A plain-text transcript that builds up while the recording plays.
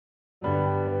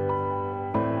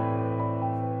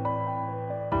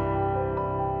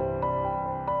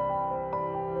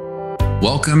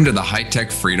Welcome to the High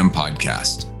Tech Freedom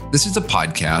Podcast. This is a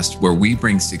podcast where we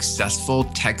bring successful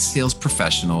tech sales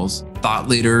professionals, thought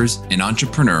leaders, and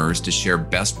entrepreneurs to share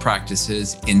best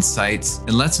practices, insights,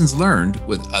 and lessons learned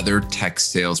with other tech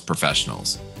sales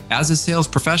professionals. As a sales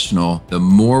professional, the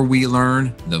more we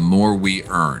learn, the more we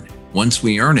earn. Once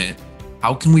we earn it,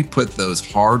 how can we put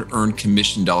those hard-earned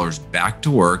commission dollars back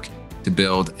to work to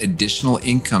build additional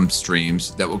income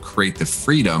streams that will create the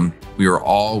freedom we are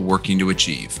all working to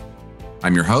achieve?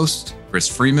 I'm your host, Chris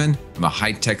Freeman. I'm a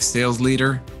high-tech sales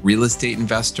leader, real estate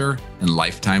investor, and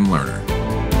lifetime learner.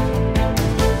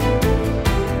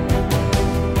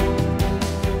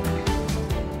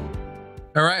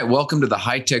 All right, welcome to the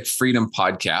High Tech Freedom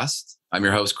Podcast. I'm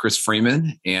your host, Chris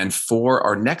Freeman. And for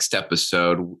our next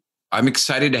episode, I'm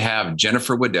excited to have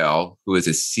Jennifer Waddell, who is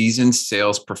a seasoned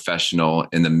sales professional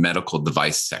in the medical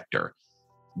device sector.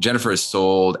 Jennifer has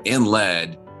sold and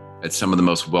led at some of the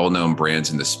most well-known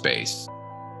brands in the space.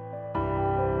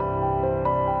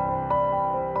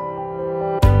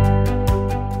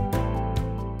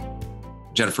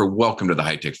 Jennifer, welcome to the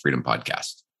High Tech Freedom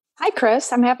Podcast. Hi,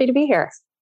 Chris. I'm happy to be here.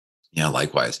 Yeah,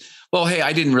 likewise. Well, hey,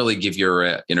 I didn't really give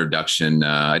your introduction.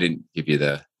 I didn't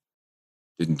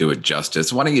do it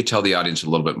justice. Why don't you tell the audience a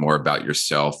little bit more about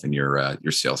yourself and your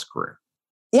sales career?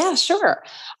 Yeah, sure.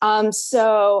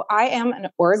 So I am an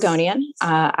Oregonian.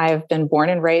 I've been born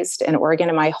and raised in Oregon,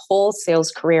 and my whole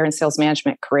sales career and sales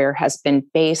management career has been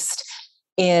based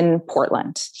in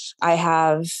Portland. I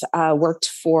have worked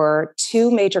for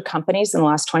two major companies in the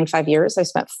last 25 years. I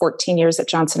spent 14 years at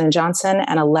Johnson & Johnson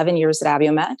and 11 years at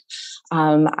Abiomed.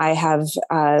 I have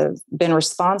been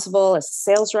responsible as a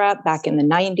sales rep back in the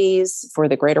 90s for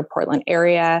the greater Portland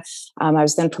area. I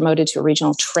was then promoted to a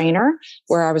regional trainer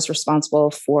where I was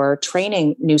responsible for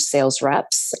training new sales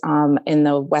reps in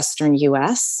the Western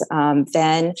US.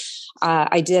 Then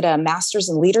I did a master's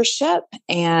in leadership.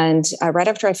 And right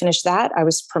after I finished that, I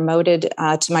was promoted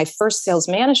to my first sales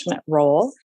management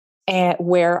role,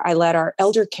 where I led our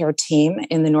elder care team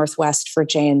in the Northwest for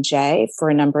J&J for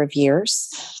a number of years.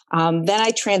 Then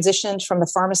I transitioned from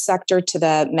the pharma sector to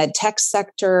the med tech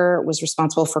sector, was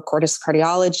responsible for Cordis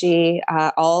Cardiology,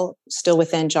 all still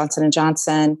within Johnson &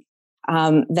 Johnson.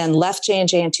 Then left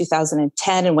J&J in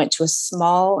 2010 and went to a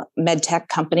small med tech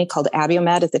company called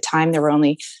Abiomed. At the time, there were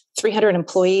only 300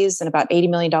 employees and about $80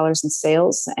 million in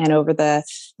sales. And over the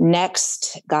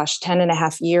next, 10 and a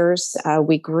half years,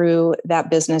 we grew that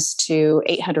business to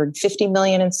 $850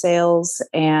 million in sales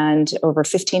and over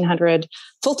 1,500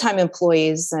 full-time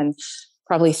employees and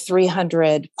probably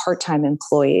 300 part-time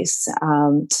employees.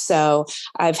 So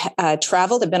I've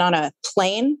traveled. I've been on a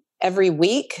plane every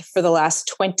week for the last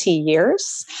 20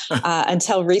 years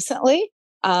until recently,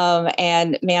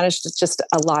 and managed just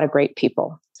a lot of great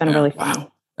people. It's been really fun.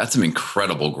 Wow. That's some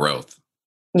incredible growth.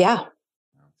 Yeah.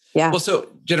 Well, so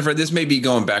Jennifer, this may be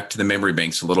going back to the memory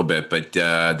banks a little bit, but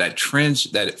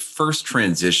that first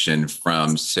transition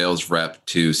from sales rep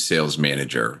to sales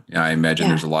manager, I imagine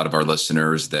there's a lot of our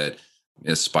listeners that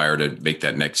aspire to make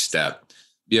that next step.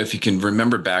 Yeah, if you can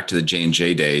remember back to the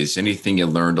J&J days, anything you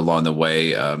learned along the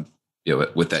way,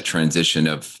 with that transition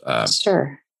of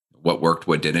Sure. What worked,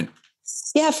 what didn't?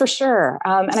 Yeah, for sure.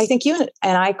 And I think you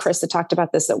and I, Chris, had talked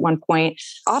about this at one point.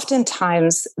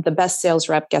 Oftentimes, the best sales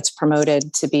rep gets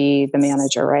promoted to be the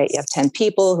manager, right? You have 10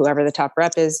 people, whoever the top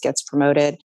rep is gets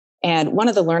promoted. And one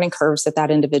of the learning curves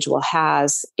that individual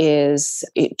has is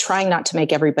trying not to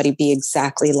make everybody be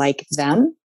exactly like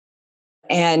them.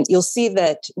 And you'll see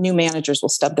that new managers will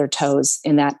stub their toes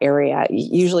in that area. It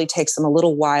usually takes them a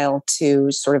little while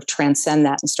to sort of transcend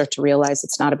that and start to realize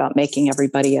it's not about making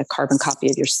everybody a carbon copy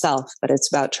of yourself, but it's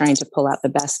about trying to pull out the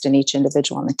best in each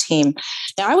individual on the team.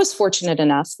 Now, I was fortunate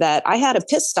enough that I had a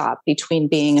pit stop between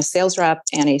being a sales rep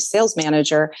and a sales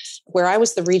manager where I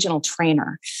was the regional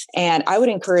trainer. And I would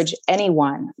encourage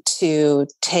anyone to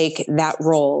take that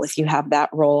role if you have that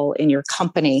role in your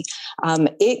company.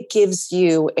 It gives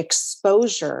you exposure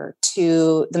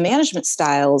to the management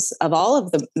styles of all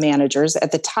of the managers.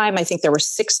 At the time, I think there were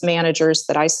six sales managers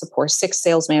that I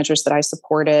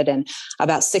supported, and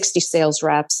about 60 sales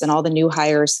reps, and all the new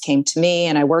hires came to me,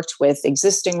 and I worked with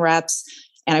existing reps.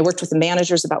 And I worked with the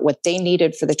managers about what they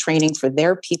needed for the training for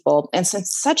their people. And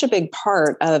since such a big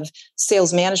part of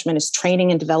sales management is training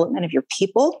and development of your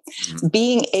people,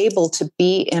 being able to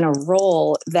be in a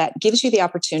role that gives you the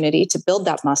opportunity to build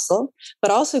that muscle,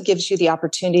 but also gives you the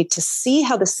opportunity to see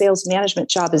how the sales management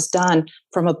job is done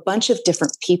from a bunch of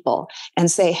different people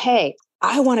and say, hey,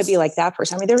 I want to be like that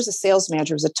person. I mean, there was a sales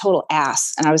manager who was a total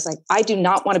ass. And I was like, I do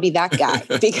not want to be that guy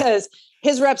because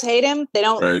his reps hate him. They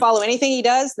don't follow anything he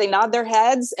does. They nod their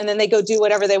heads and then they go do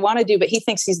whatever they want to do, but he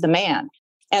thinks he's the man.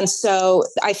 And so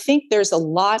I think there's a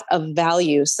lot of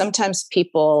value. Sometimes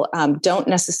people don't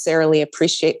necessarily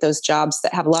appreciate those jobs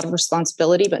that have a lot of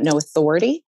responsibility, but no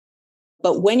authority.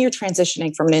 But when you're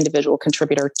transitioning from an individual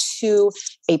contributor to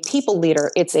a people leader,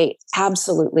 it's a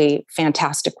absolutely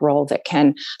fantastic role that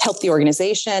can help the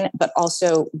organization, but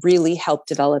also really help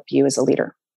develop you as a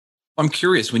leader. I'm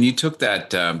curious, when you took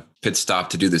that pit stop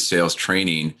to do the sales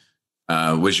training,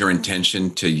 was your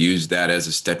intention to use that as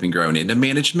a stepping ground into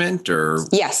management or?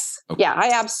 Yes. Okay. Yeah,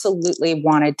 I absolutely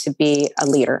wanted to be a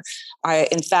leader.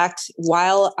 In fact,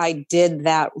 while I did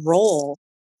that role,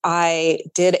 I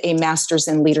did a master's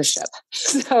in leadership.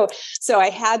 So I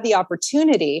had the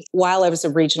opportunity while I was a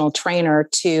regional trainer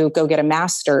to go get a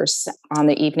master's on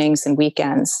the evenings and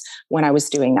weekends when I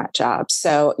was doing that job.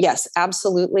 So yes,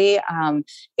 absolutely.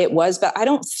 It was, but I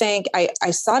don't think I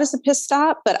saw it as a pit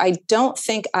stop, but I don't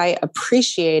think I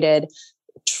appreciated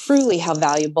truly how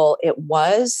valuable it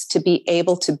was to be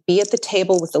able to be at the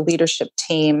table with the leadership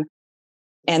team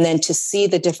and then to see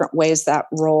the different ways that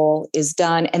role is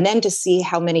done, and then to see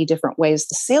how many different ways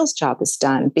the sales job is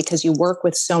done, because you work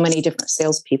with so many different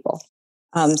salespeople.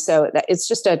 So it's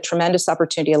just a tremendous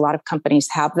opportunity. A lot of companies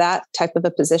have that type of a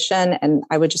position, and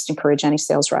I would just encourage any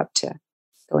sales rep to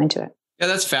go into it. Yeah,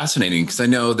 that's fascinating, because I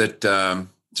know that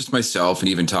just myself and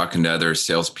even talking to other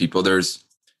salespeople, there's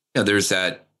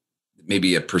that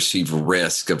maybe a perceived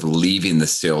risk of leaving the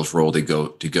sales role to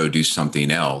go do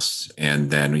something else. And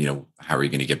then, how are you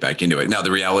going to get back into it? Now,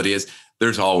 the reality is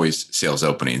there's always sales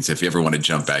openings. If you ever want to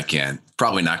jump back in,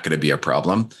 probably not going to be a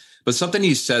problem. But something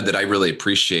you said that I really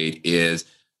appreciate is,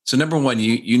 so number one,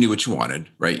 you knew what you wanted,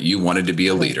 right? You wanted to be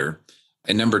a leader.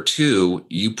 And number two,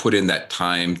 you put in that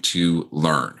time to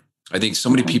learn. I think so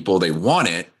many people, they want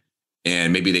it,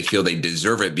 and maybe they feel they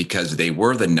deserve it because they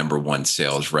were the number one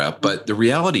sales rep. But the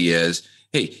reality is,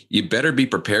 hey, you better be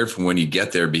prepared for when you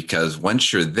get there, because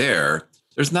once you're there,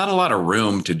 there's not a lot of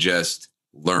room to just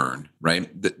learn, right?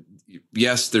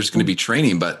 Yes, there's going to be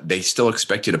training, but they still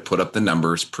expect you to put up the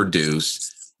numbers, produce,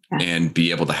 and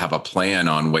be able to have a plan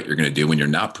on what you're going to do when you're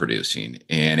not producing.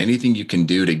 And anything you can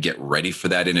do to get ready for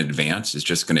that in advance is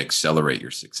just going to accelerate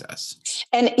your success.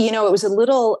 And, it was a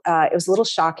little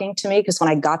shocking to me, because when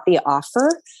I got the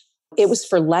offer, it was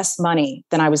for less money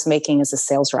than I was making as a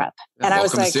sales rep. And I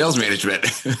was like, sales management.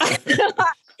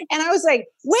 And I was like,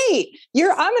 wait,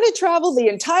 I'm going to travel the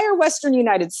entire Western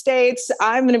United States.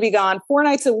 I'm going to be gone 4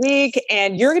 nights a week,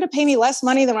 and you're going to pay me less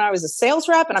money than when I was a sales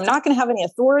rep, and I'm not going to have any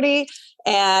authority.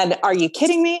 And are you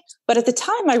kidding me? But at the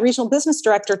time, my regional business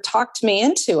director talked me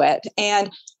into it.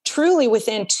 And truly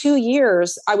within 2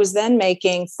 years, I was then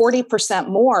making 40%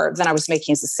 more than I was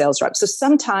making as a sales rep. So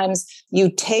sometimes you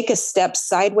take a step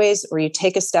sideways or you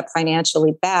take a step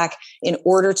financially back in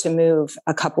order to move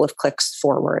a couple of clicks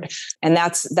forward. And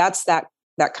that's that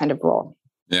kind of role.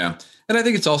 Yeah. And I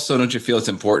think it's also, don't you feel it's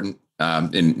important,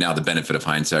 and now the benefit of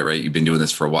hindsight, right? You've been doing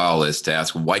this for a while, is to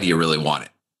ask, why do you really want it?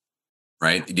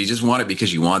 Right? Do you just want it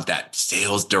because you want that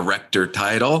sales director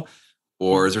title?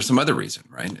 Or is there some other reason,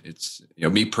 right? It's,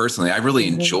 me personally, I really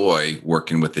enjoy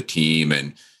working with the team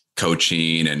and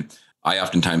coaching. And I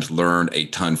oftentimes learn a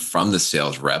ton from the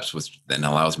sales reps, which then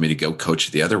allows me to go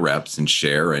coach the other reps and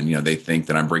share. And, they think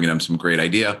that I'm bringing them some great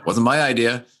idea. Wasn't my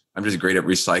idea. I'm just great at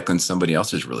recycling somebody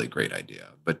else's really great idea.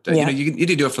 But, you need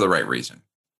to do it for the right reason.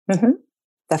 Mm-hmm.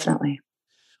 Definitely.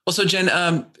 Well, so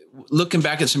Jen, looking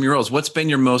back at some of your roles, what's been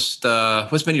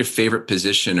your favorite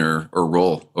position or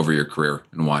role over your career,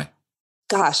 and why?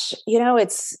 Gosh,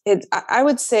 I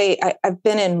would say I've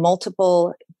been in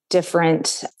multiple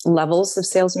different levels of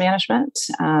sales management.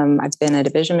 I've been a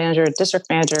division manager, a district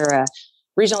manager, a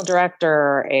regional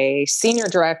director, a senior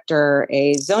director,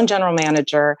 a zone general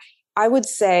manager. I would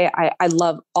say I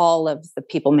love all of the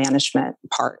people management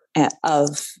part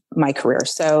of my career.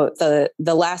 So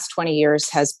the last 20 years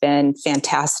has been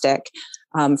fantastic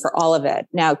for all of it.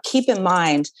 Now, keep in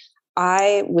mind,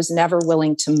 I was never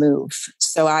willing to move.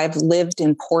 So I've lived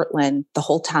in Portland the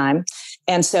whole time.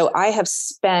 And so I have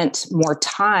spent more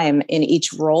time in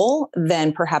each role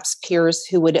than perhaps peers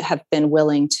who would have been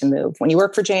willing to move. When you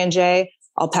work for J&J,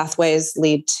 all pathways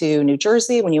lead to New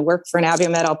Jersey. When you work for an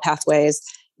Abiomed, all pathways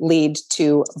lead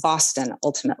to Boston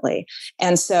ultimately.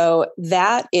 And so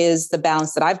that is the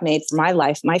balance that I've made for my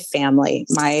life, my family,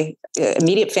 my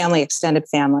immediate family, extended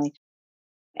family.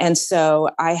 And so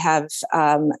I have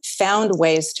found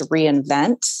ways to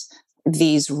reinvent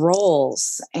these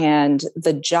roles and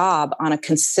the job on a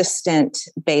consistent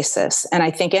basis. And I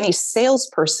think any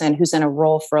salesperson who's in a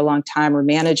role for a long time or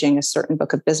managing a certain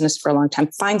book of business for a long time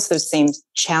finds those same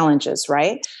challenges,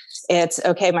 right? It's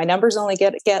okay, my numbers only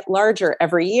get larger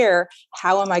every year.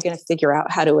 How am I going to figure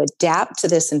out how to adapt to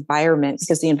this environment?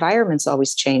 Because the environment's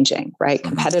always changing, right?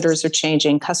 Competitors are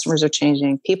changing, customers are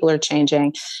changing, people are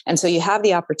changing. And so you have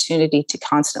the opportunity to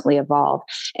constantly evolve.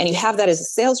 And you have that as a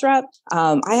sales rep.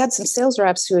 I had some sales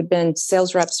reps who had been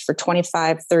sales reps for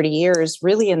 25, 30 years,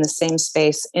 really in the same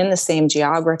space, in the same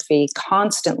geography,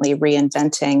 constantly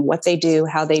reinventing what they do,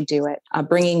 how they do it,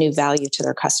 bringing new value to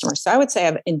their customers. So I would say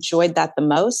I've enjoyed that the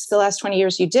most the last 20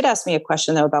 years. You did ask me a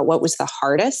question, though, about what was the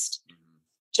hardest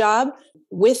job.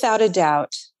 Without a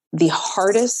doubt, the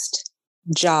hardest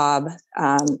job,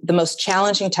 the most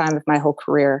challenging time of my whole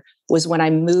career was when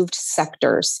I moved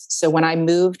sectors. So when I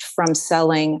moved from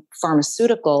selling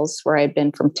pharmaceuticals, where I had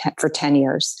been for 10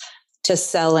 years, to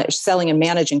selling and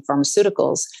managing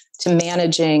pharmaceuticals, to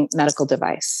managing medical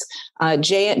device.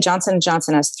 Johnson &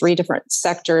 Johnson has 3 different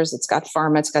sectors. It's got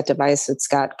pharma, it's got device, it's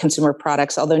got consumer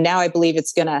products, although now I believe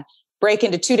it's going to break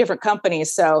into 2 different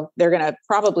companies. So they're going to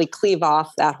probably cleave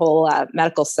off that whole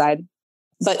medical side.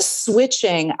 But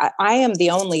switching, I am the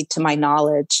only, to my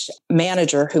knowledge,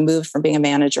 manager who moved from being a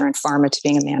manager in pharma to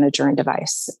being a manager in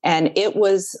device. And it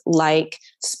was like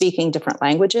speaking different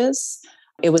languages.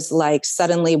 It was like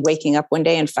suddenly waking up one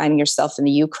day and finding yourself in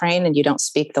the Ukraine and you don't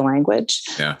speak the language.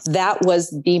 Yeah. That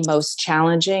was the most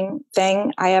challenging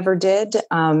thing I ever did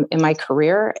in my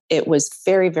career. It was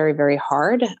very, very, very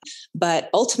hard. But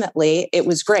ultimately, it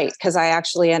was great because I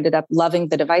actually ended up loving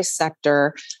the device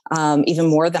sector even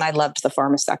more than I loved the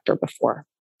pharma sector before.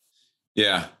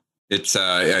 Yeah.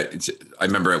 I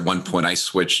remember at one point I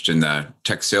switched in the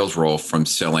tech sales role from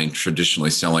traditionally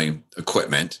selling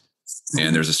equipment.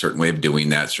 And there's a certain way of doing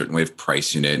that, certain way of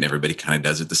pricing it, and everybody kind of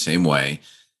does it the same way,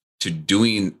 to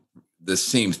doing the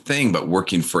same thing, but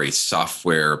working for a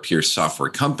pure software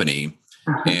company.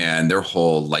 And their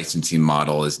whole licensing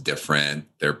model is different.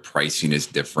 Their pricing is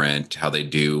different. How they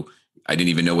do. I didn't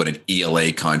even know what an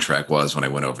ELA contract was when I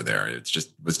went over there. It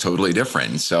was totally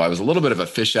different. And so I was a little bit of a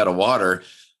fish out of water.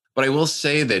 But I will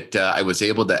say that I was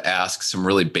able to ask some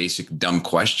really basic, dumb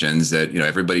questions that,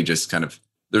 everybody just kind of,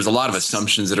 there's a lot of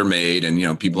assumptions that are made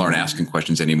and, people aren't asking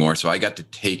questions anymore. So I got to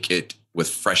take it with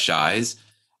fresh eyes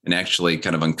and actually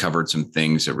kind of uncovered some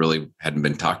things that really hadn't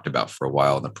been talked about for a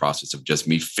while in the process of just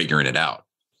me figuring it out.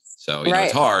 So,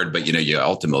 it's hard, but,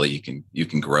 ultimately you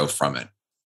can grow from it.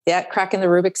 Yeah. Cracking the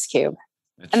Rubik's Cube.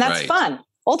 That's fun.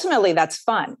 Ultimately, that's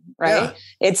fun, right? Yeah.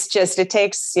 It's just, it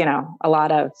takes, a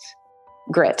lot of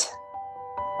grit.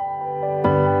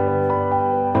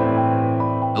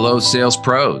 Hello, sales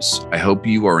pros. I hope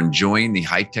you are enjoying the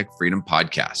High Tech Freedom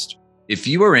podcast. If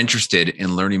you are interested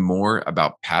in learning more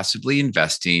about passively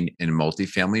investing in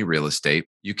multifamily real estate,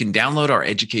 you can download our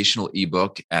educational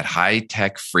ebook at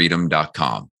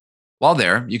hightechfreedom.com. While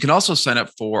there, you can also sign up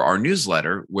for our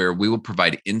newsletter where we will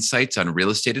provide insights on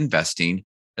real estate investing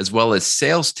as well as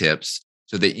sales tips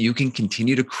so that you can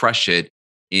continue to crush it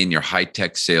in your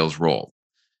high-tech sales role.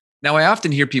 Now, I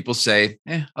often hear people say,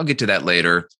 I'll get to that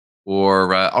later,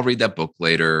 or I'll read that book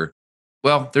later.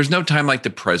 Well, there's no time like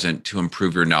the present to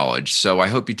improve your knowledge. So I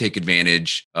hope you take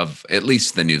advantage of at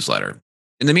least the newsletter.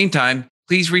 In the meantime,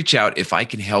 please reach out if I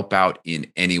can help out in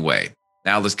any way.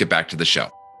 Now let's get back to the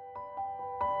show.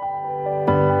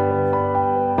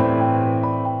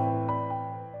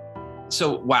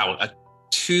 So, wow,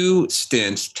 2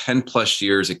 stints, 10 plus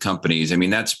years at companies. I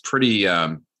mean, that's pretty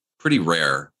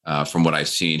rare from what I've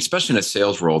seen, especially in a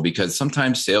sales role, because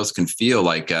sometimes sales can feel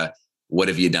like what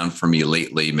have you done for me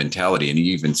lately mentality. And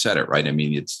you even said it, right? I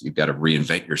mean, you've got to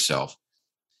reinvent yourself.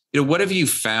 What have you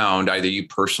found, either you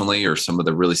personally or some of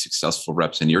the really successful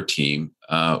reps in your team?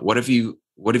 What have you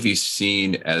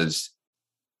seen as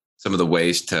some of the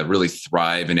ways to really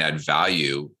thrive and add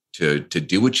value to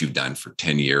do what you've done for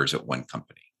 10 years at one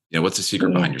company? What's the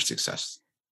secret behind your success?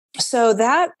 So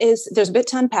there's a bit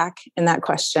to unpack in that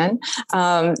question.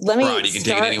 Let me Right, you can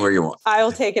take it anywhere you want. I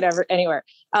will take it anywhere.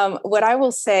 What I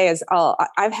will say is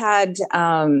I've had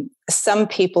some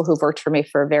people who've worked for me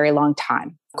for a very long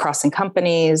time, crossing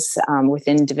companies,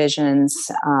 within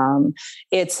divisions.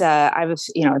 I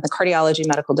was, in the cardiology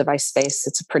medical device space,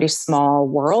 it's a pretty small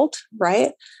world,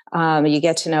 right? You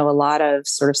get to know a lot of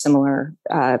sort of similar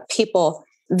people.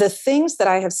 The things that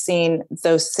I have seen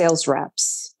those sales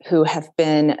reps who have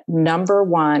been number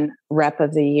 1 rep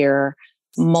of the year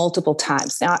multiple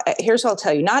times. Now, here's what I'll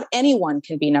tell you. Not anyone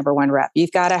can be number 1 rep.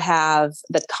 You've got to have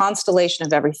the constellation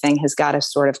of everything has got to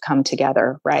sort of come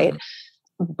together, right?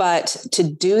 Mm-hmm. But to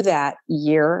do that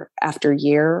year after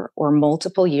year or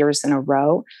multiple years in a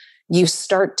row, you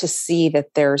start to see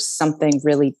that there's something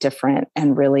really different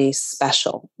and really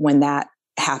special when that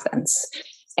happens.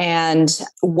 And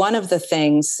one of the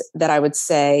things that I would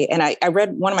say, and I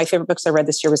read, one of my favorite books I read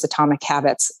this year was Atomic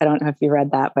Habits. I don't know if you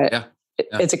read that, but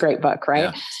it's a great book,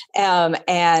 right?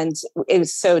 Yeah.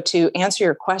 So to answer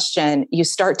your question, you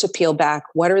start to peel back,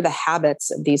 what are the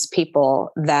habits of these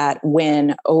people that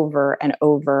win over and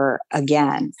over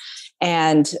again?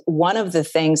 And one of the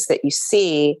things that you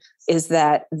see is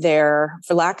that their,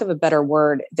 for lack of a better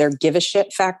word, their give a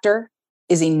shit factor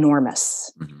is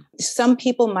enormous. Mm-hmm. Some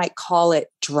people might call it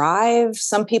drive.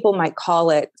 Some people might call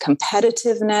it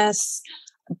competitiveness,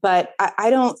 but I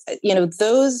don't,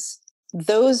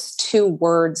 those two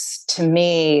words to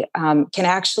me can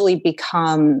actually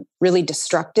become really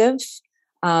destructive.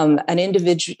 An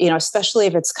individual, especially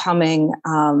if it's coming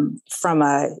from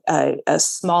a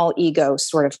small ego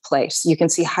sort of place. You can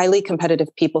see highly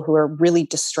competitive people who are really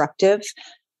destructive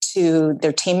to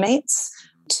their teammates,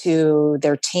 to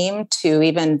their team, to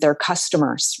even their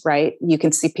customers, right? You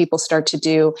can see people start to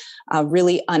do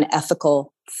really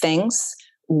unethical things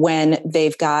when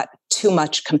they've got too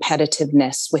much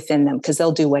competitiveness within them, because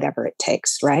they'll do whatever it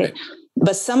takes, right?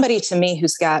 But somebody to me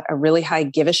who's got a really high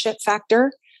give a shit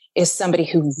factor is somebody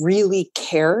who really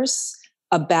cares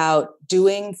about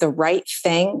doing the right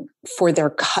thing for their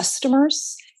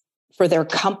customers, for their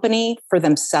company, for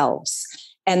themselves.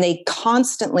 And they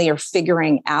constantly are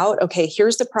figuring out, okay,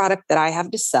 here's the product that I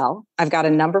have to sell. I've got a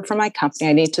number for my company.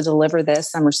 I need to deliver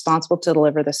this. I'm responsible to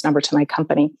deliver this number to my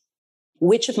company.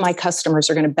 Which of my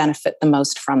customers are going to benefit the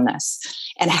most from this?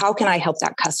 And how can I help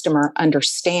that customer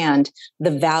understand the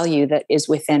value that is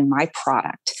within my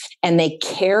product? And they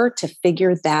care to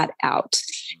figure that out.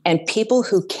 And people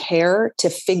who care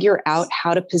to figure out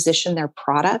how to position their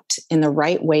product in the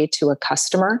right way to a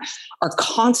customer are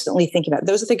constantly thinking about it.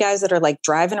 Those are the guys that are like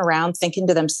driving around thinking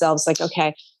to themselves like,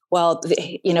 okay, well,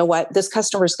 you know what? This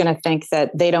customer is going to think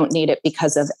that they don't need it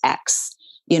because of X.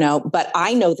 But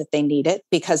I know that they need it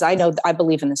because I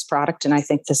believe in this product and I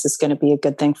think this is going to be a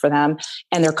good thing for them.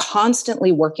 And they're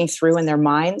constantly working through in their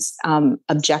minds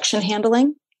objection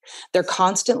handling. They're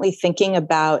constantly thinking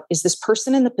about, is this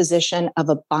person in the position of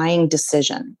a buying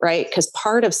decision, right? Because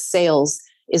part of sales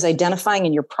is identifying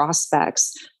in your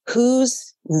prospects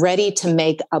who's ready to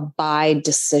make a buy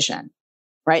decision,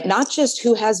 right? Not just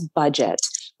who has budget,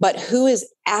 but who is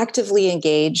actively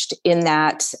engaged in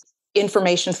that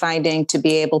information finding to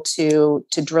be able to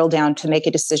drill down to make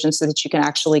a decision so that you can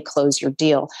actually close your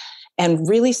deal. And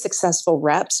really successful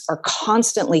reps are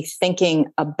constantly thinking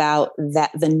about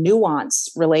that, the nuance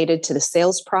related to the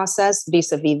sales process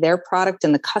vis-a-vis their product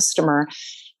and the customer.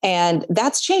 And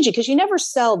that's changing because you never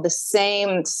sell the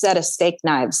same set of steak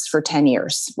knives for 10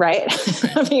 years, right?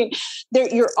 I mean,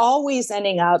 you're always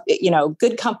ending up,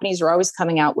 good companies are always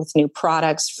coming out with new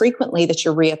products frequently that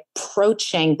you're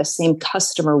reapproaching the same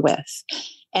customer with.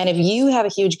 And if you have a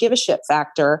huge give a shit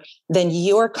factor, then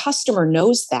your customer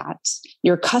knows that.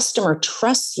 Your customer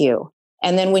trusts you.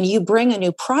 And then when you bring a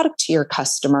new product to your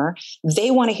customer,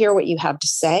 they want to hear what you have to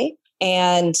say.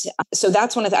 And so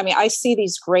that's one of I see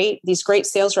these great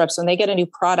sales reps, when they get a new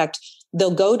product, they'll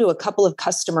go to a couple of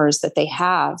customers that they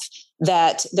have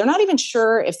that they're not even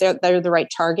sure if they're the right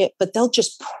target, but they'll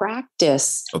just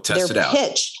practice their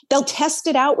pitch. They'll test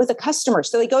it out with a customer.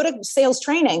 So they go to sales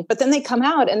training, but then they come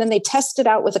out and then they test it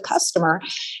out with a customer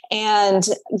and,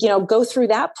 go through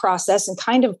that process and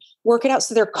kind of work it out.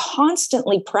 So they're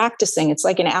constantly practicing. It's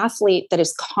like an athlete that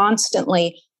is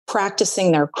constantly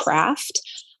practicing their craft.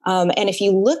 And if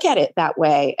you look at it that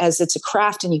way, as it's a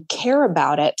craft and you care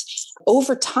about it,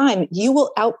 over time, you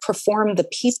will outperform the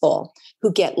people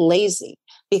who get lazy,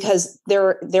 because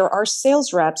there are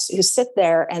sales reps who sit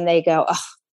there and they go, oh,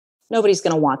 nobody's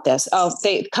going to want this. Oh,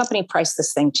 the company priced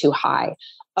this thing too high.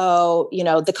 Oh,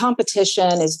 the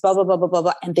competition is blah, blah, blah, blah, blah,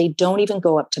 blah. And they don't even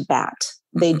go up to bat.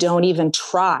 They don't even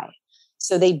try.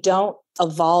 So they don't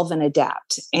evolve and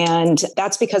adapt. And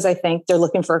that's because I think they're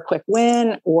looking for a quick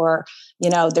win, or,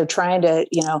 they're trying to,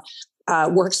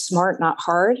 work smart, not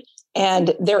hard.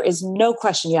 And there is no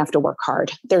question you have to work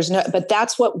hard. But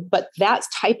that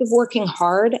type of working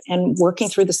hard and working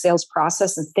through the sales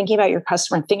process and thinking about your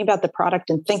customer and thinking about the product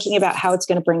and thinking about how it's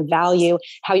going to bring value,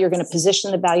 how you're going to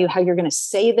position the value, how you're going to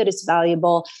say that it's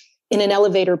valuable in an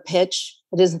elevator pitch.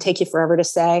 It doesn't take you forever to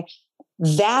say.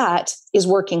 That is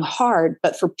working hard.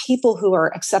 But for people who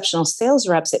are exceptional sales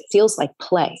reps, it feels like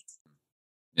play.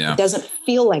 Yeah. It doesn't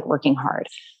feel like working hard.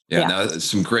 Yeah, no,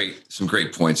 some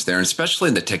great points there. And especially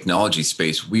in the technology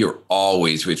space, we are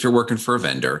always, if you're working for a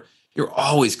vendor, you're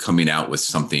always coming out with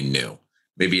something new.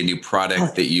 Maybe a new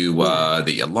product that you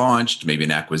launched, maybe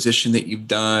an acquisition that you've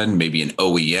done, maybe an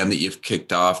OEM that you've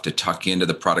kicked off to tuck into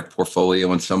the product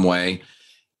portfolio in some way.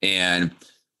 And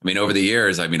I mean, over the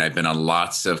years, I mean, I've been on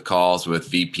lots of calls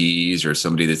with VPs or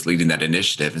somebody that's leading that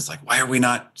initiative. It's like, why are we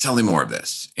not selling more of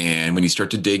this? And when you start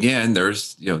to dig in,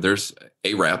 there's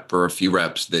a rep or a few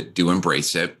reps that do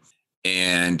embrace it.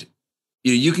 And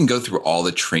you can go through all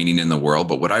the training in the world,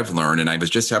 but what I've learned, and I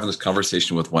was just having this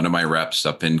conversation with one of my reps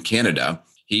up in Canada.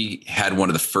 He had one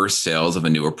of the first sales of a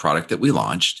newer product that we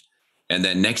launched. And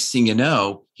then next thing you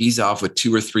know, he's off with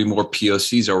 2 or 3 more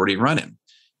POCs already running.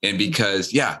 And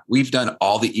because, we've done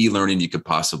all the e-learning you could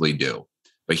possibly do.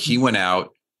 But he went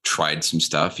out, tried some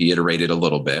stuff. He iterated a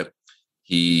little bit.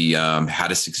 He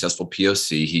had a successful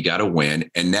POC. He got a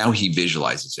win. And now he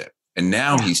visualizes it. And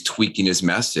now he's tweaking his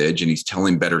message and he's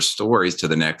telling better stories to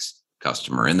the next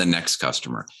customer and the next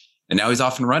customer. And now he's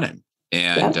off and running.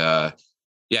 And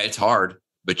it's hard.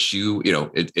 But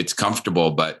it's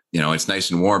comfortable, but it's nice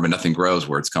and warm, and nothing grows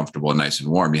where it's comfortable and nice and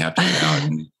warm. You have to get out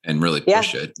and really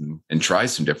push it and try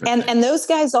some different things. And those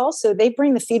guys also, they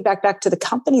bring the feedback back to the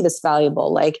company that's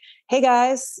valuable. Like, hey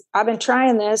guys, I've been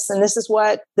trying this and this is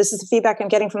the feedback I'm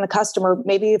getting from the customer.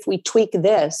 Maybe if we tweak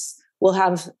this, we'll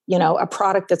have, a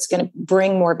product that's going to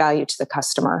bring more value to the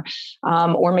customer.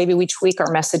 Or maybe we tweak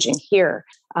our messaging here.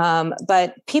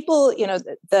 But people,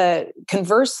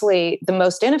 conversely, the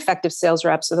most ineffective sales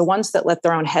reps are the ones that let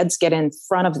their own heads get in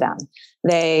front of them.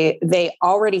 They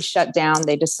already shut down.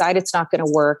 They decide it's not going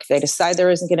to work. They decide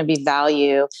there isn't going to be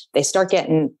value. They start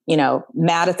getting,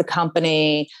 mad at the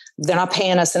company. They're not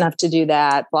paying us enough to do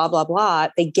that, blah, blah, blah.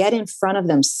 They get in front of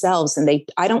themselves and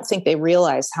I don't think they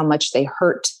realize how much they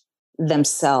hurt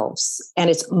themselves. And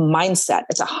it's mindset.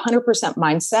 It's 100%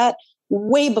 mindset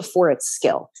way before it's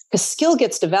skill, because skill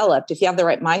gets developed if you have the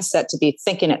right mindset to be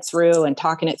thinking it through and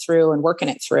talking it through and working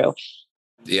it through.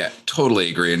 Yeah,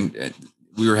 totally agree. And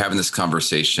we were having this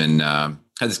conversation, had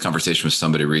this conversation with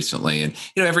somebody recently, and,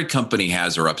 every company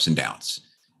has their ups and downs.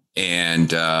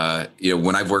 And,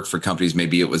 when I've worked for companies,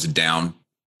 maybe it was a down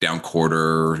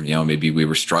quarter, maybe we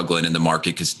were struggling in the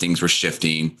market because things were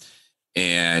shifting.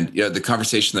 And the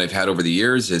conversation that I've had over the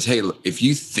years is, hey, if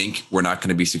you think we're not going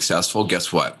to be successful,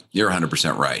 guess what? You're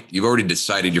 100% right. You've already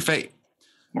decided your fate.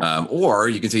 Yeah. Or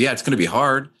you can say, it's going to be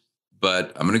hard,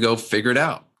 but I'm going to go figure it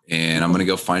out. And I'm going to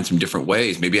go find some different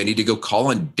ways. Maybe I need to go call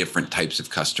on different types of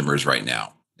customers right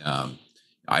now.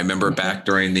 I remember back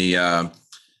during the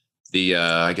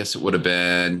I guess it would have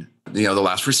been, the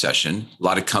last recession, a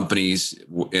lot of companies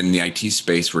in the IT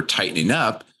space were tightening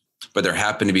up. But there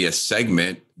happened to be a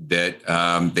segment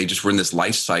that they just were in this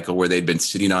life cycle where they'd been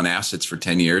sitting on assets for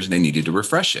 10 years and they needed to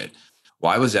refresh it.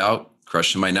 Well, I was out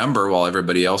crushing my number while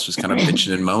everybody else was kind of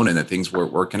bitching and moaning that things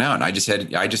weren't working out. And I just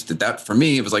did that for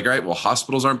me. It was like, all right, well,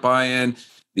 hospitals aren't buying,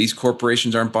 these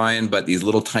corporations aren't buying, but these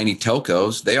little tiny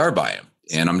telcos, they are buying.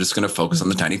 And I'm just going to focus on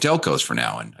the tiny telcos for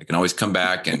now. And I can always come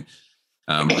back and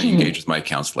engage with my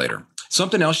accounts later.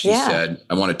 Something else you said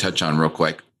I want to touch on real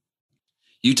quick.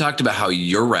 You talked about how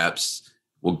your reps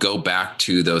will go back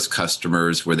to those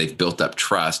customers where they've built up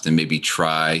trust and maybe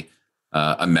try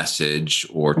a message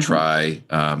or try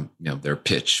their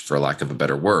pitch, for lack of a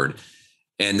better word.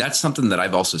 And that's something that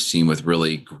I've also seen with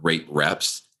really great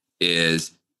reps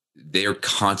is they're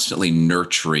constantly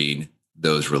nurturing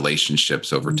those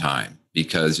relationships over time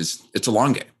because it's a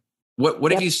long game.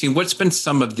 What have you seen? What's been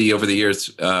some of over the years,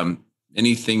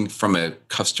 anything from a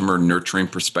customer nurturing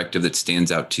perspective that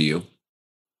stands out to you?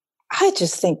 I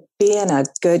just think being a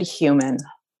good human,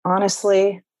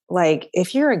 honestly, like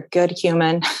if you're a good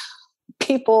human,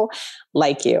 people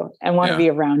like you and want to be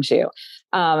around you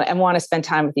and want to spend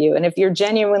time with you. And if you're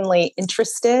genuinely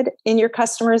interested in your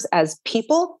customers as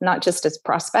people, not just as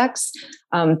prospects,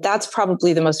 that's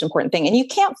probably the most important thing. And you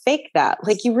can't fake that.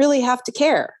 Like you really have to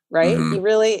care, right? Mm-hmm.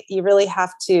 You really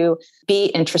have to be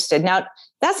interested. Now,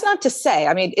 that's not to say,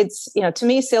 I mean, it's, to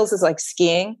me, sales is like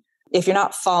skiing. If you're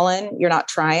not falling, you're not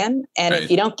trying. And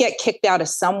if you don't get kicked out of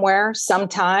somewhere,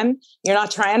 sometime, you're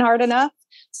not trying hard enough.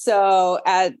 So,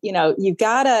 you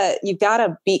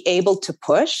gotta be able to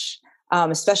push,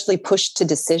 especially push to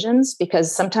decisions,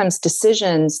 because sometimes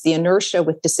decisions, the inertia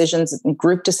with decisions and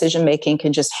group decision making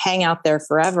can just hang out there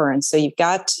forever. And so you've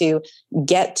got to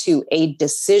get to a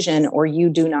decision or you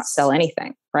do not sell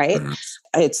anything, right?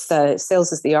 Mm-hmm. It's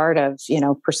sales is the art of,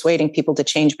 persuading people to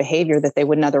change behavior that they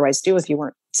wouldn't otherwise do if you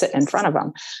weren't sitting in front of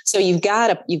them. So you've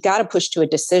got to push to a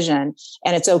decision,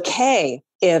 and it's okay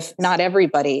if not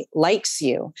everybody likes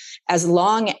you, as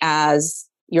long as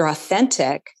you're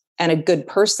authentic and a good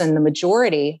person. The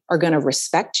majority are going to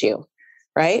respect you,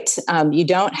 right? You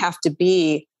don't have to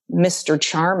be Mr.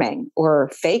 Charming or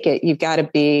fake it. You've got to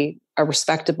be a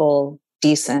respectable,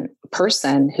 decent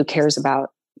person who cares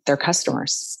about their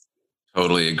customers.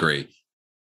 Totally agree.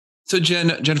 So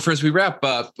Jennifer, as we wrap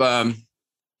up,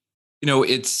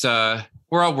 It's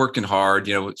we're all working hard.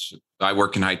 I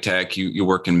work in high tech. You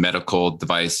work in medical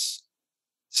device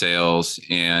sales,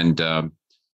 and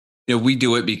we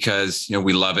do it because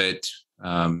we love it.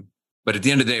 But at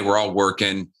the end of the day, we're all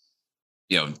working,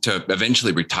 to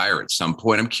eventually retire at some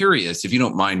point. I'm curious, if you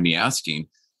don't mind me asking,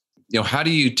 how do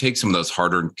you take some of those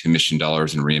hard-earned commission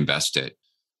dollars and reinvest it?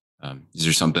 Is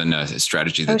there something, a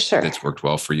strategy that's worked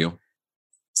well for you?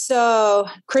 So,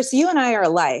 Chris, you and I are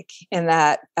alike in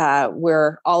that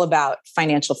we're all about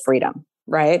financial freedom,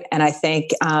 right? And I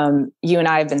think you and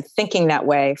I have been thinking that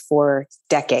way for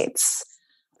decades.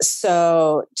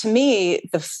 So, to me,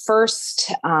 the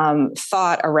first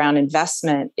thought around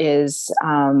investment is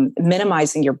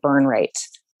minimizing your burn rate,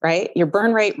 right? Your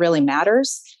burn rate really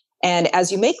matters. And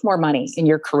as you make more money in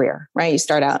your career, right? You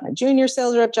start out in a junior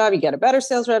sales rep job, you get a better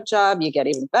sales rep job, you get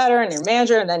even better and you're a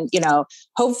manager. And then,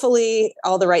 hopefully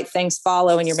all the right things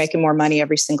follow and you're making more money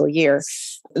every single year.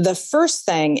 The first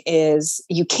thing is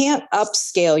you can't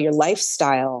upscale your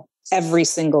lifestyle every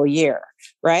single year,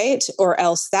 right? Or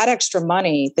else that extra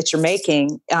money that you're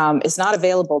making is not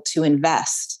available to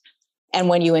invest. And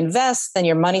when you invest, then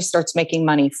your money starts making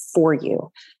money for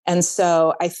you. And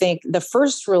so I think the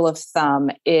first rule of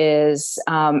thumb is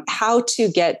how to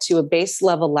get to a base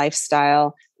level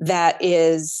lifestyle that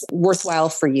is worthwhile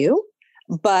for you.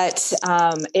 But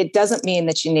it doesn't mean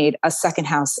that you need a second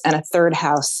house and a third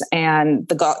house and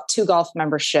two golf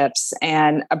memberships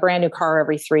and a brand new car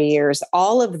every 3 years.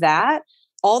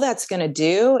 All that's going to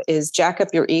do is jack up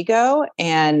your ego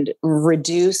and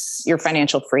reduce your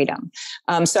financial freedom.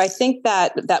 So I think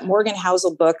that Morgan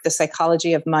Housel book, The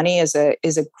Psychology of Money, is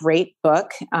a great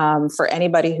book for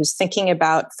anybody who's thinking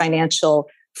about financial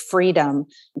freedom.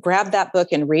 Grab that book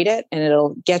and read it, and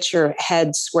it'll get your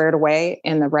head squared away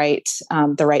in the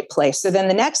right place. So then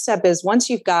the next step is,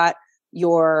 once you've got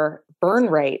your burn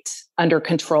rate under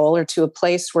control or to a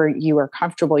place where you are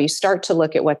comfortable, you start to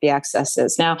look at what the excess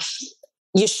is. Now,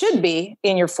 you should be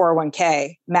in your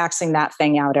 401k maxing that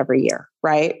thing out every year,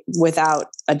 right? Without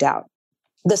a doubt.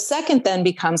 The second then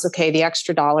becomes, okay, the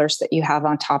extra dollars that you have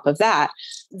on top of that.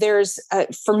 There's,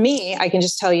 for me, I can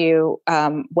just tell you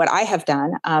what I have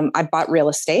done. I bought real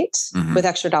estate with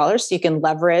extra dollars. So you can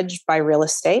leverage buy real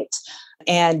estate.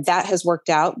 And that has worked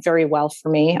out very well for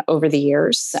me over the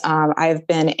years. I've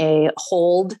been a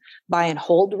buy and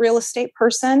hold real estate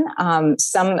person.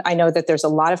 I know that there's a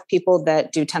lot of people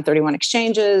that do 1031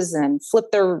 exchanges and flip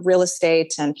their real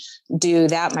estate and do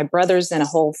that. My brother's in a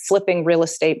whole flipping real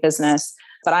estate business,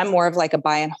 but I'm more of like a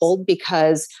buy and hold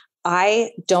because I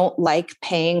don't like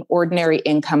paying ordinary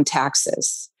income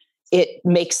taxes. It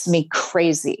makes me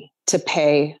crazy to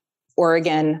pay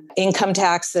Oregon income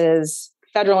taxes.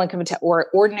 Federal income or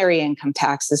ordinary income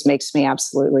taxes makes me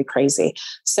absolutely crazy.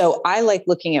 So I like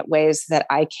looking at ways that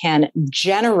I can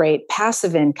generate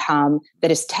passive income that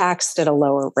is taxed at a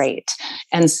lower rate.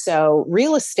 And so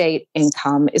real estate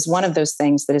income is one of those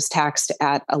things that is taxed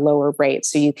at a lower rate.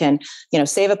 So you can,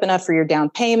 save up enough for your down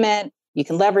payment, you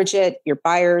can leverage it, your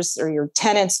buyers or your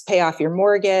tenants pay off your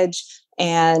mortgage.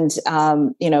 And,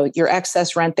 your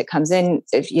excess rent that comes in,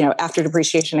 after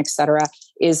depreciation, et cetera,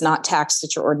 is not taxed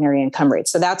at your ordinary income rate.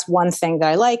 So that's one thing that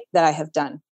I like that I have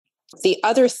done. The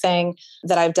other thing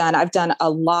that I've done a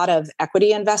lot of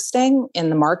equity investing in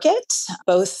the market,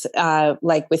 both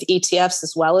like with ETFs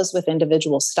as well as with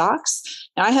individual stocks.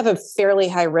 Now, I have a fairly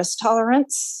high risk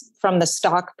tolerance from the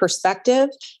stock perspective.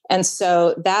 And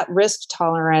so that risk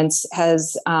tolerance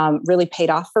has really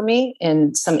paid off for me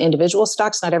in some individual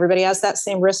stocks. Not everybody has that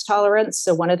same risk tolerance.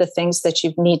 So one of the things that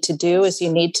you need to do is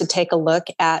you need to take a look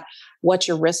at what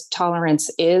your risk tolerance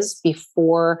is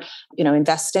before,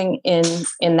 investing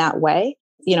in that way.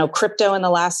 Crypto in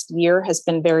the last year has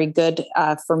been very good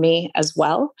for me as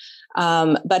well.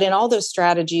 But in all those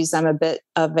strategies, I'm a bit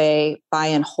of a buy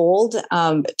and hold.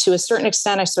 To a certain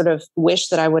extent, I sort of wish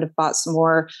that I would have bought some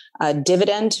more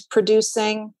dividend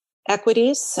producing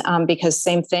equities because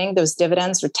same thing, those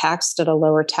dividends are taxed at a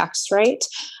lower tax rate.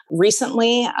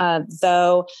 Recently,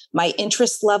 though, my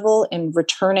interest level in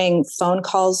returning phone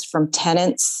calls from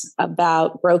tenants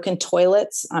about broken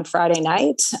toilets on Friday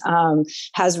night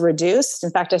has reduced.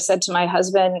 In fact, I said to my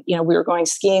husband, we were going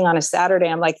skiing on a Saturday.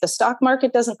 I'm like, the stock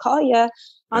market doesn't call you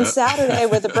on Saturday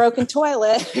with a broken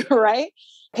toilet, right?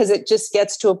 Because it just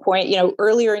gets to a point,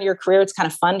 earlier in your career, it's kind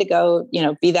of fun to go,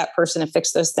 be that person and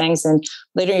fix those things. And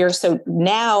later in years, so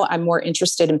now I'm more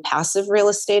interested in passive real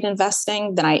estate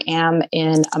investing than I am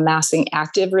in amassing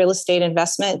active real estate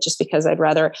investment, just because I'd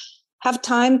rather have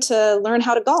time to learn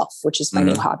how to golf, which is my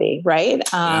new hobby, right?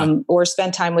 Or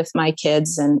spend time with my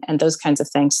kids and those kinds of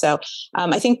things. So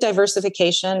I think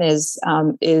diversification is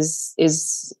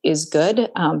good,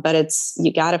 but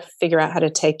you got to figure out how to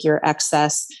take your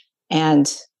excess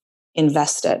and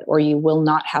invest it, or you will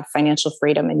not have financial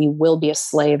freedom, and you will be a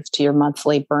slave to your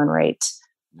monthly burn rate.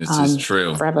 This is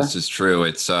true. Forever. This is true.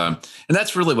 It's and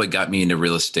that's really what got me into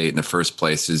real estate in the first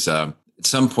place. Is at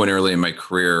some point early in my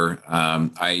career,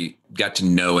 I got to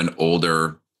know an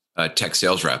older tech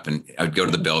sales rep, and I would go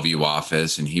to the Bellevue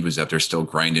office, and he was up there still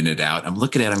grinding it out. I'm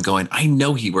looking at him going, I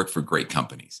know he worked for great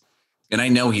companies, and I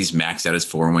know he's maxed out his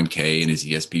 401k and his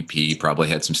ESPP, probably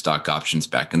had some stock options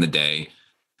back in the day,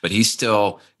 but he's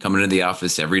still coming into the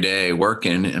office every day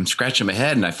working. And I'm scratching my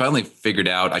head, and I finally figured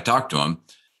out. I talked to him.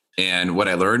 And what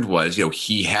I learned was,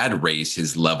 he had raised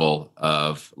his level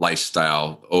of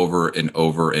lifestyle over and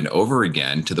over and over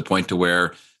again to the point to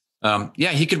where,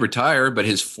 he could retire, but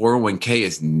his 401k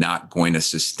is not going to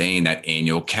sustain that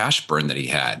annual cash burn that he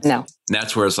had. No. And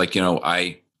that's where it's like,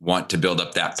 I want to build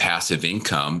up that passive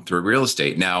income through real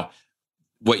estate. Now,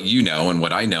 what and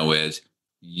what I know is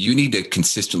you need to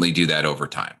consistently do that over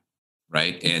time,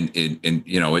 right? And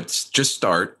it's just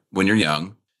start when you're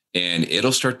young. And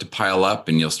it'll start to pile up,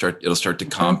 and it'll start to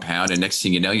compound. And next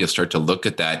thing you know, you'll start to look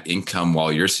at that income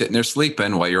while you're sitting there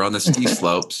sleeping, while you're on the ski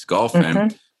slopes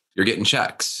golfing, you're getting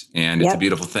checks, and it's a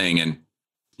beautiful thing. And,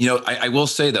 I will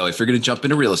say though, if you're going to jump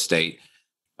into real estate,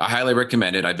 I highly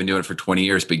recommend it. I've been doing it for 20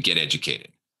 years, but get educated.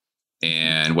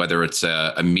 And whether it's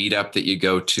a meetup that you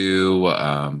go to,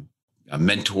 a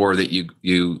mentor that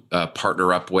you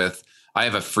partner up with, I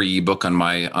have a free ebook on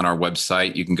our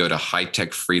website. You can go to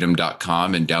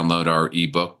hightechfreedom.com and download our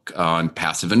ebook on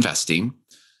passive investing.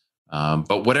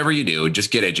 But whatever you do,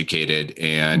 just get educated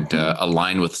and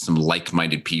align with some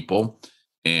like-minded people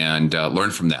and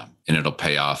learn from them, and it'll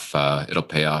pay off. It'll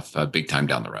pay off big time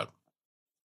down the road.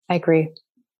 I agree.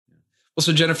 Well,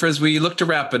 so Jennifer, as we look to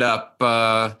wrap it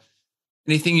up,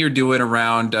 anything you're doing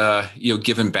around,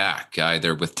 giving back,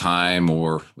 either with time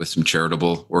or with some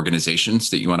charitable organizations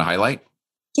that you want to highlight?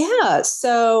 Yeah.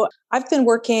 So I've been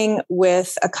working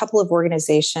with a couple of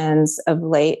organizations of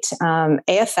late.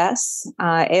 AFS.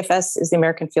 AFS is the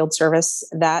American Field Service.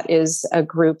 That is a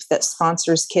group that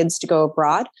sponsors kids to go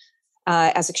abroad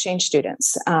as exchange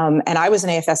students. And I was an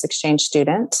AFS exchange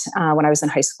student when I was in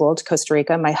high school to Costa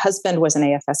Rica. My husband was an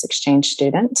AFS exchange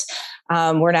student.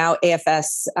 We're now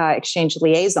AFS exchange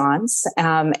liaisons,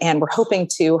 and we're hoping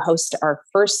to host our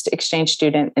first exchange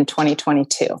student in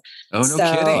 2022. Oh, no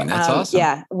kidding. That's awesome.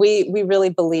 Yeah, we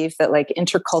really believe that like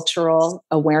intercultural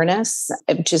awareness,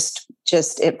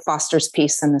 it fosters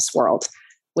peace in this world,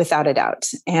 without a doubt.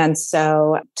 And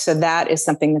so that is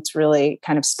something that's really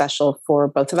kind of special for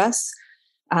both of us.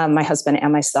 My husband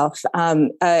and myself. An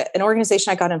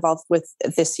organization I got involved with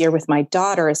this year with my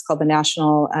daughter is called the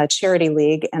National Charity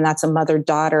League, and that's a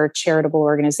mother-daughter charitable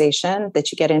organization that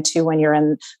you get into when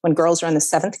girls are in the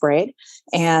 7th grade,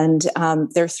 and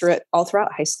they're through it all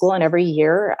throughout high school. And every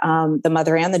year, the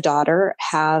mother and the daughter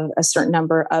have a certain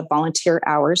number of volunteer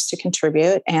hours to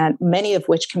contribute, and many of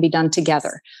which can be done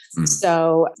together. Mm-hmm.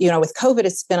 So, with COVID,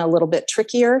 it's been a little bit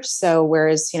trickier. So,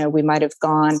 whereas we might have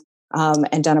gone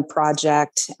and done a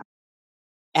project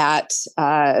at,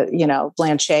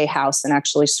 Blanchet House and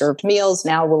actually served meals.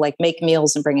 Now we'll make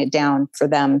meals and bring it down for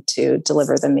them to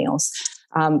deliver the meals.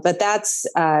 But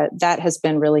that has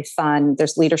been really fun.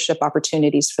 There's leadership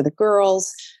opportunities for the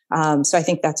girls. So I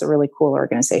think that's a really cool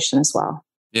organization as well.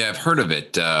 Yeah, I've heard of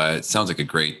it. It sounds like a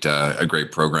great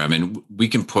program, and we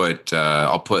can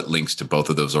I'll put links to both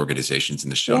of those organizations in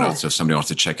the show notes. So if somebody wants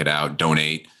to check it out,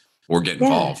 donate, or get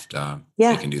involved,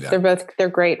 they can do that. They're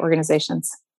great organizations.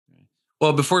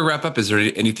 Well, before we wrap up, is there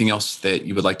anything else that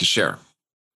you would like to share?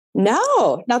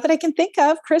 No, not that I can think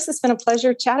of. Chris, it's been a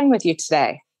pleasure chatting with you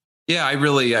today. Yeah, I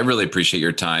really appreciate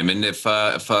your time. And if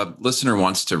a listener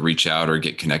wants to reach out or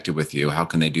get connected with you, how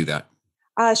can they do that?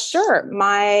 Sure.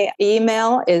 My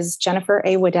email is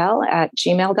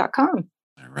jenniferawaddell@gmail.com.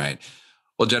 All right.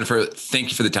 Well, Jennifer, thank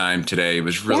you for the time today. It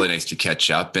was really nice to catch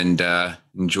up, and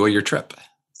enjoy your trip.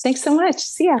 Thanks so much.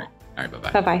 See ya. All right.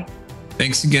 Bye-bye. Bye-bye.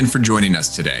 Thanks again for joining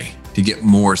us today. To get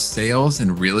more sales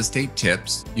and real estate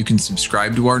tips, you can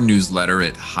subscribe to our newsletter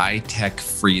at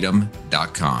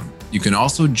hightechfreedom.com. You can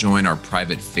also join our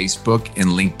private Facebook and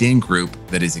LinkedIn group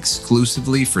that is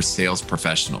exclusively for sales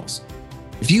professionals.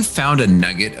 If you found a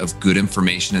nugget of good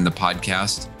information in the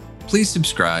podcast, please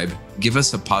subscribe, give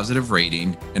us a positive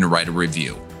rating, and write a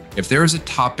review. If there is a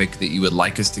topic that you would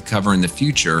like us to cover in the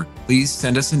future, please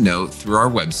send us a note through our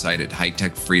website at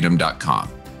hightechfreedom.com.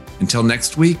 Until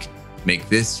next week, make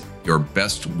this your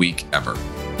best week ever.